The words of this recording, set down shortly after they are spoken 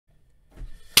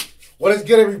What is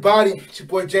good, everybody? It's your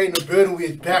boy Jay in the building. We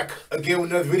is back again with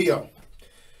another video.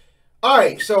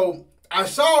 Alright, so I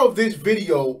saw this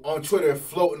video on Twitter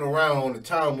floating around on the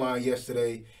timeline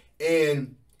yesterday,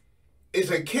 and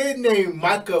it's a kid named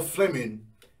Micah Fleming,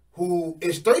 who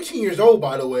is 13 years old,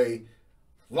 by the way,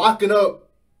 locking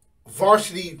up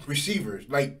varsity receivers,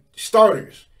 like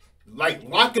starters, like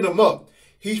locking them up.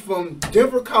 He's from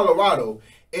Denver, Colorado,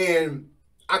 and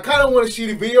I kind of want to see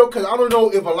the video because I don't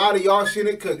know if a lot of y'all seen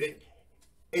it because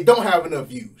it don't have enough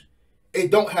views. It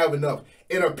don't have enough.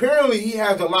 And apparently he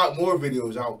has a lot more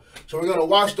videos out. So we're going to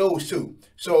watch those too.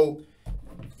 So,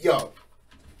 yo,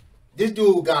 this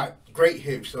dude got great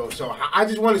hips. So I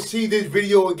just want to see this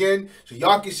video again so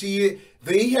y'all can see it.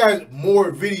 Then he has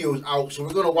more videos out. So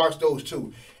we're going to watch those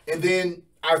too. And then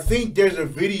I think there's a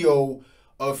video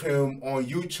of him on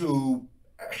YouTube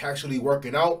actually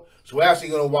working out. So we're actually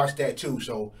going to watch that too.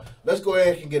 So let's go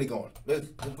ahead and get it going. Let's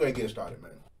go ahead and get it started,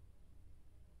 man.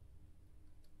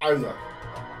 I know.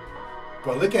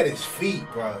 Bro, look at his feet,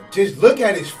 bro. Just look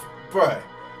at his, bro.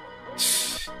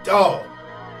 Dog.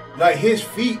 Like his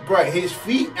feet, bro. His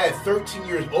feet at 13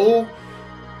 years old.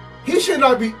 He should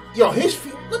not be, yo, his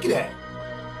feet, look at that.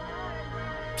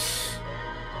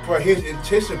 Bro, his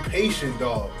anticipation,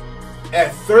 dog.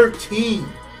 At 13.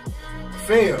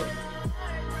 Fam.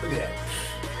 Look at that.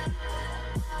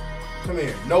 Come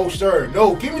here. No, sir.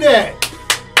 No, give me that.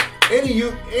 And he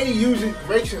using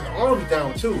breaks his arms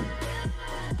down too.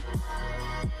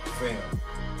 Fam.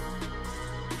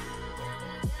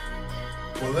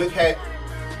 Well, look at.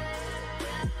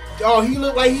 Oh, he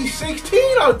look like he's 16.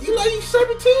 He look like he's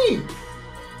 17.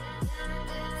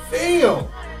 Fam.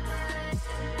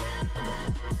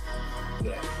 Look at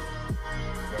that.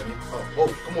 Ready?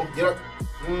 Oh, come on, get up.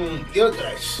 Get up,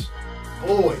 guys.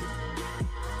 Boy.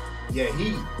 Yeah,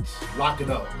 he's locking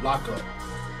up. Lock up.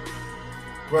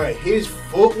 Bruh, his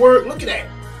footwork, look at that.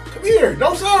 Come here.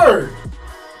 No, sir.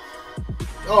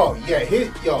 Oh, yeah, his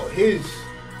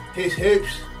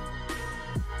hips.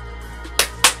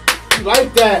 You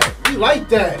like that. You like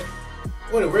that.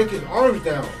 Want to break his arms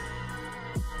down.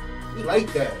 You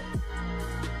like that.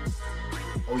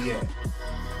 Oh, yeah.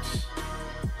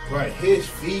 Bruh, his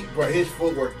feet, bruh, his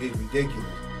footwork is ridiculous.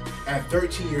 At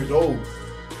 13 years old.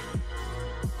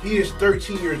 He is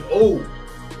 13 years old.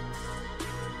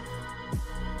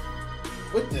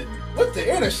 What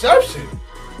the interception?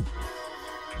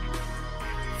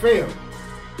 Fam.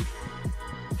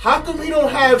 How come he don't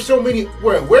have so many?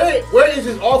 Where is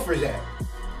his offers at?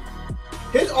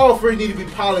 His offers need to be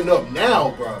piling up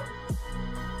now, bro.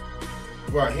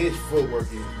 Bro, his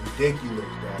footwork is ridiculous,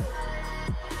 dog.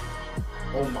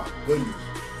 Oh my goodness.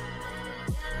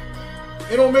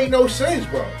 It don't make no sense,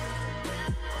 bro.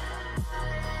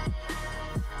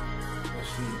 Let's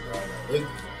see, bro.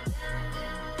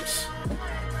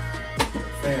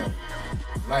 Fam,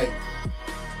 like,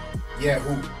 yeah,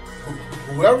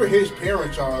 whoever his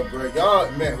parents are, bro,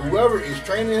 y'all, man, whoever is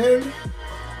training him,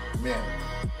 man,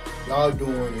 y'all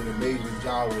doing an amazing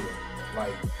job with him.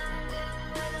 Like,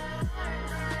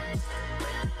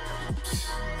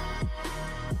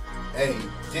 hey,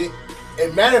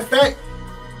 and matter of fact,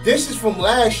 this is from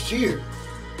last year.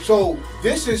 So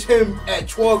this is him at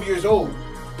 12 years old,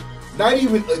 not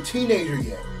even a teenager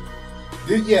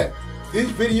yet. This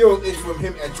video is from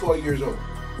him at 12 years old.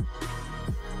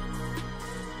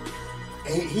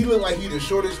 And he looked like he's the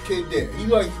shortest kid there. He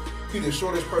looked like he's the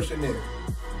shortest person there.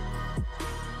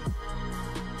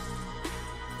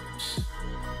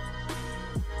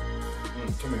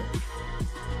 Come here.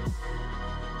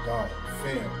 Dog,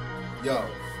 fam. Yo.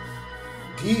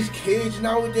 These kids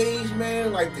nowadays,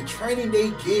 man, like the training they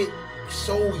get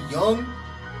so young.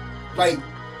 Like,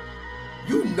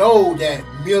 you know that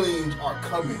millions are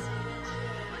coming.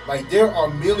 Like, there are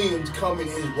millions coming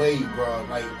his way, bro.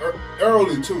 Like,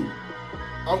 early, too.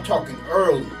 I'm talking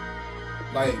early.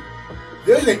 Like,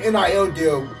 there's an NIL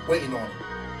deal waiting on him.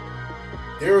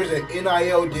 There is an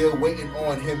NIL deal waiting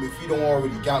on him if you don't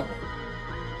already got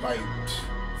one. Like,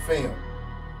 fam.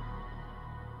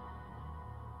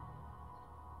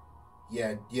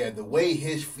 Yeah, the way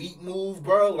his feet move,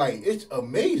 bro, like, it's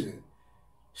amazing.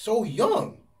 So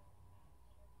young.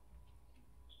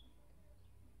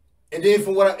 And then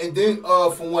from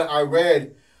what I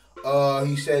read,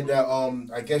 he said that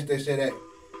I guess they said that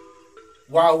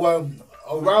while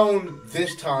around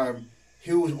this time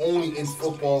he was only in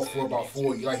football for about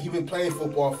 4 years. Like, he been playing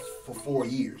football for 4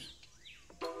 years.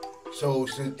 So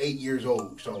since 8 years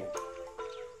old. So,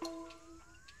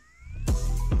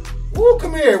 ooh,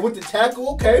 come here with the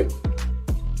tackle. Okay,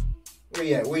 where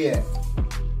you at? Where you at?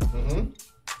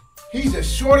 He's the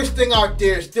shortest thing out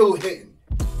there, still hitting.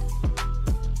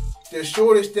 the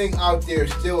shortest thing out there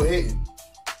still hitting.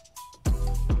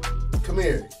 Come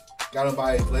here. Got him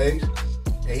by his legs.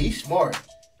 Hey, he's smart.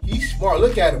 He's smart.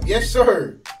 Look at him. Yes,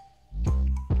 sir.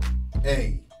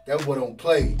 Hey, that boy don't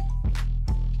play.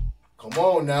 Come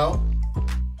on now.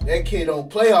 That kid don't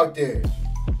play out there.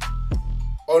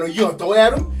 Oh, no, you gonna throw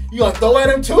at him? You gonna throw at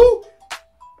him too?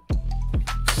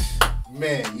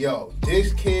 Man, yo,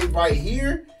 this kid right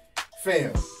here,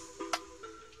 fam.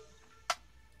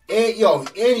 And yo,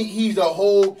 and he's a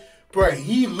whole, bro.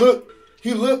 He looked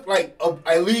like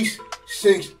at least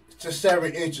 6 to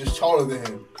 7 inches taller than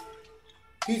him.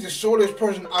 He's the shortest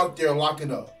person out there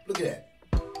locking up. Look at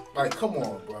that. Like, come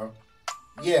on, bro.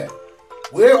 Yeah.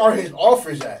 Where are his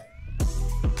offers at?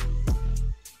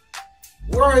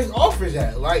 Where are his offers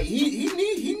at? Like, he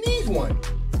needs one.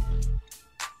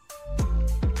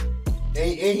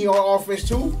 And he on offense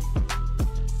too?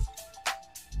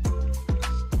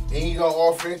 And he's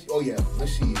on offense? Oh yeah,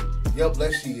 let's see it. Yep,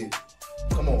 let's see it.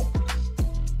 Come on.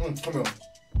 Come on.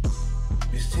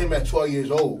 This is him at 12 years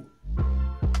old.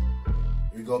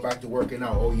 We go back to working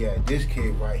out. Oh yeah, this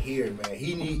kid right here,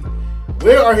 man.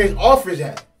 Where are his offers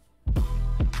at?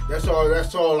 That's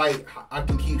all like I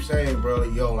can keep saying, bro.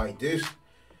 Yo, like this,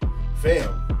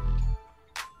 fam.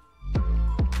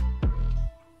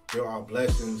 There are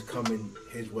blessings coming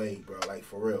his way, bro. Like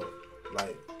for real.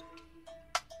 Like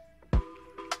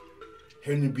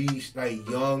him to be like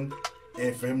young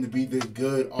and for him to be this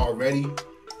good already.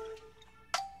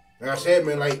 Like I said,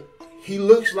 man, like he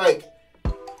looks like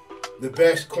the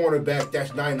best cornerback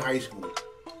that's not in high school.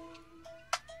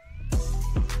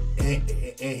 And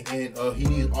he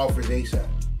needs offers ASAP.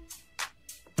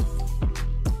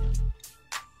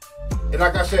 And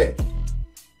like I said,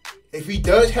 if he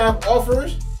does have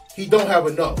offers, he don't have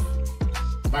enough.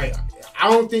 Like I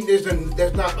don't think there's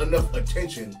not enough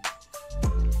attention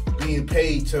being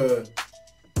paid to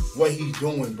what he's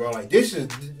doing, bro. Like this is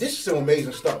some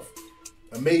amazing stuff.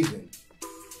 Amazing.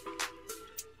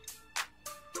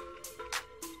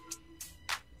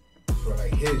 Bro,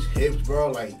 like his hips,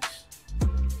 bro, like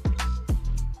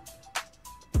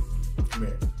come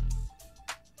here.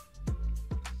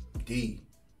 D.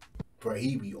 Bro,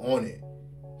 he be on it.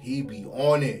 He be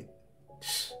on it.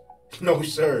 No,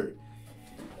 sir.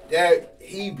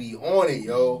 He be on it,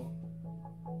 yo.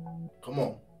 Come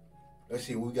on. Let's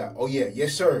see what we got. Oh, yeah.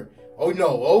 Yes, sir. Oh,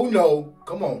 no. Oh, no.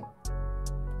 Come on.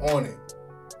 On it.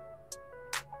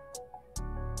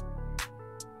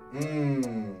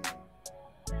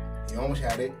 He almost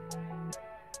had it.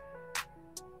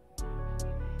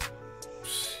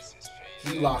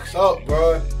 He locks up,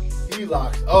 bro. He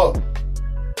locks up.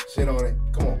 Sit on it.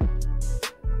 Come on.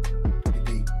 Get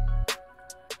deep.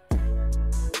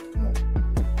 Come on.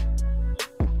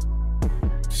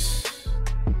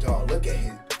 Dog, look at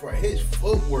his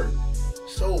footwork.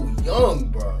 So young,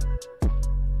 bro.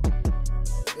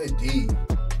 Good D.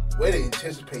 Way to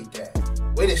anticipate that.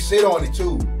 Way to sit on it,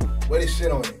 too. Way to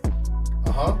sit on it.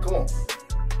 Come on.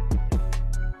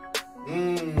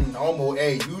 Almost.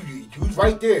 Hey, you was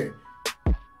right there.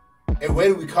 And where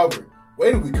did we cover?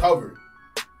 Where did we cover?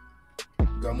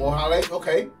 Got more highlights?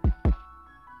 Okay.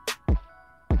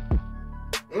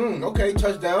 Okay,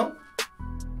 touchdown.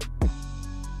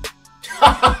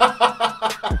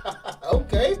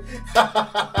 Okay.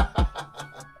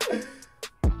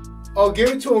 Oh, give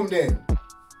it to him then.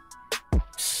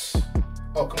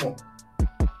 Oh, come on.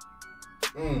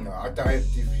 I thought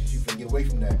you can get away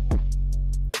from that.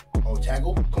 Oh,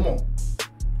 tackle? Come on.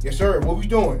 Yes, sir. What we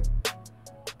doing?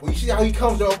 But you see how he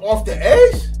comes up off the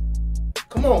edge?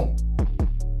 Come on.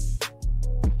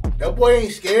 That boy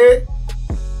ain't scared.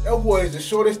 That boy is the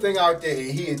shortest thing out there,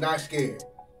 and he is not scared.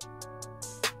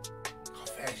 How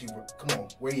fast you? Come on.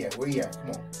 Where you at? Where you at? Come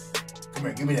on. Come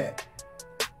here. Give me that.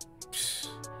 Psst.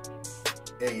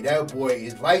 Hey, that boy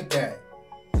is like that.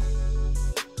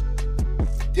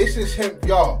 This is him,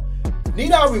 y'all.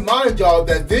 Need I remind y'all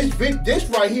that this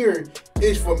right here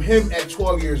is from him at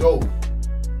 12 years old.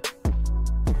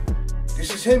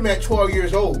 This is him at 12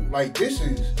 years old. Like, this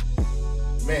is,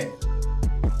 man.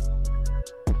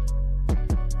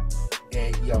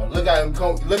 And, yo, look at him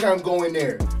go in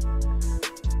there.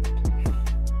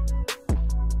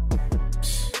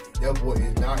 That boy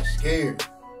is not scared.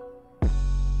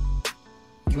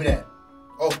 Give me that.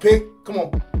 Oh, pick. Come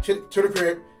on. To the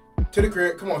crib. To the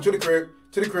crib. Come on. To the crib.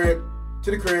 To the crib.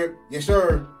 To the crib. Yes,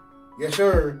 sir. Yes,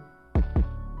 sir.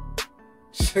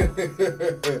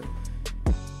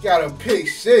 Got a pick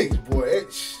 6, boy.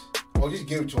 Oh, just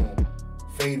give it to him.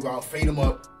 Fade out. Fade him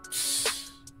up.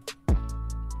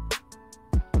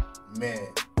 Man.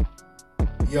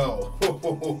 Yo. Yo,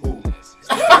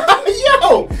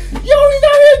 he's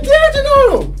out here catching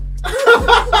on him.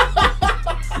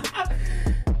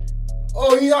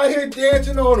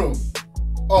 dancing on him.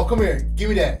 Oh, come here. Give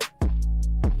me that.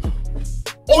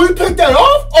 Oh, you picked that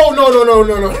off? Oh, no.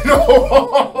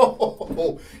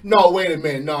 No, wait a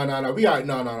minute. No. We got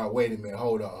no. Wait a minute.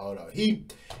 Hold up. He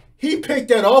picked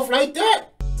that off like that?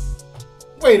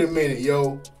 Wait a minute,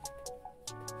 yo.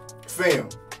 Fam.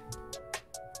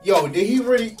 Yo, did he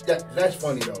really? That's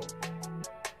funny though.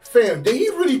 Fam, did he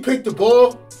really pick the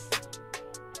ball?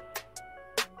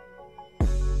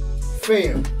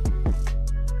 Fam.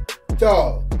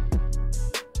 Dog.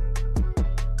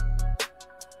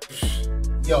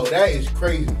 Yo, that is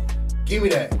crazy. Give me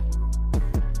that.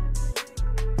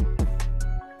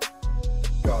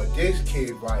 Yo, this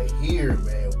kid right here,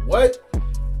 man. What?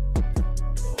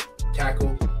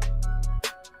 Tackle.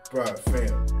 Bruh,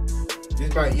 fam.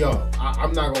 This might, yo,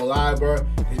 I'm not gonna lie, bruh.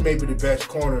 This may be the best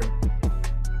corner.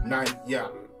 Yeah.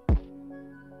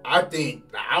 I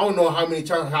don't know how many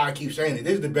times I keep saying it.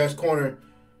 This is the best corner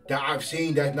that I've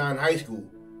seen that's not in high school.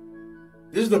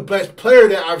 This is the best player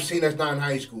that I've seen that's not in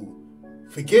high school.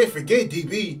 Forget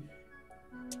DB.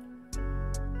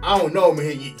 I don't know,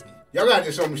 man. Y'all gotta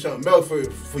just show me something else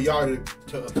for y'all to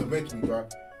convince me, bro.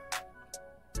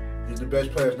 He's the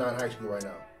best player that's not in high school right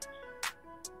now.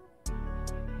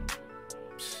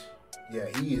 Yeah,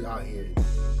 he is out here.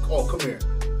 Oh, come here.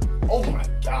 Oh my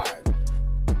God.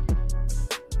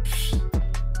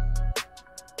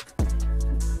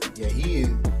 Yeah, he is.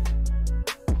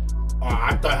 Oh,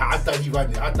 I thought he right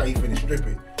there. I thought he finished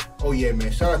stripping. Oh yeah,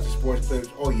 man. Shout out to Sports Clips.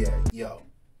 Oh yeah, yo.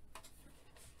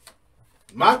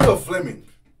 Micah Fleming.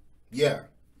 Yeah.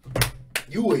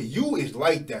 You is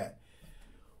like that.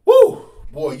 Woo!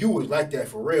 Boy, you was like that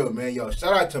for real, man. Yo,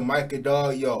 shout out to Micah,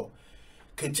 dog. Yo.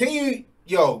 Continue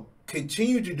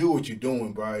to do what you're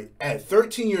doing, bro. At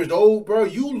 13 years old, bro,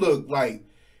 you look like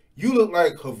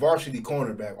a varsity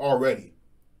cornerback already.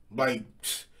 Like,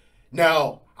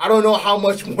 now, I don't know how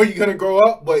much more you're gonna grow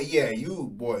up, but yeah,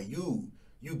 you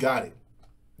got it.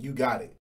 You got it.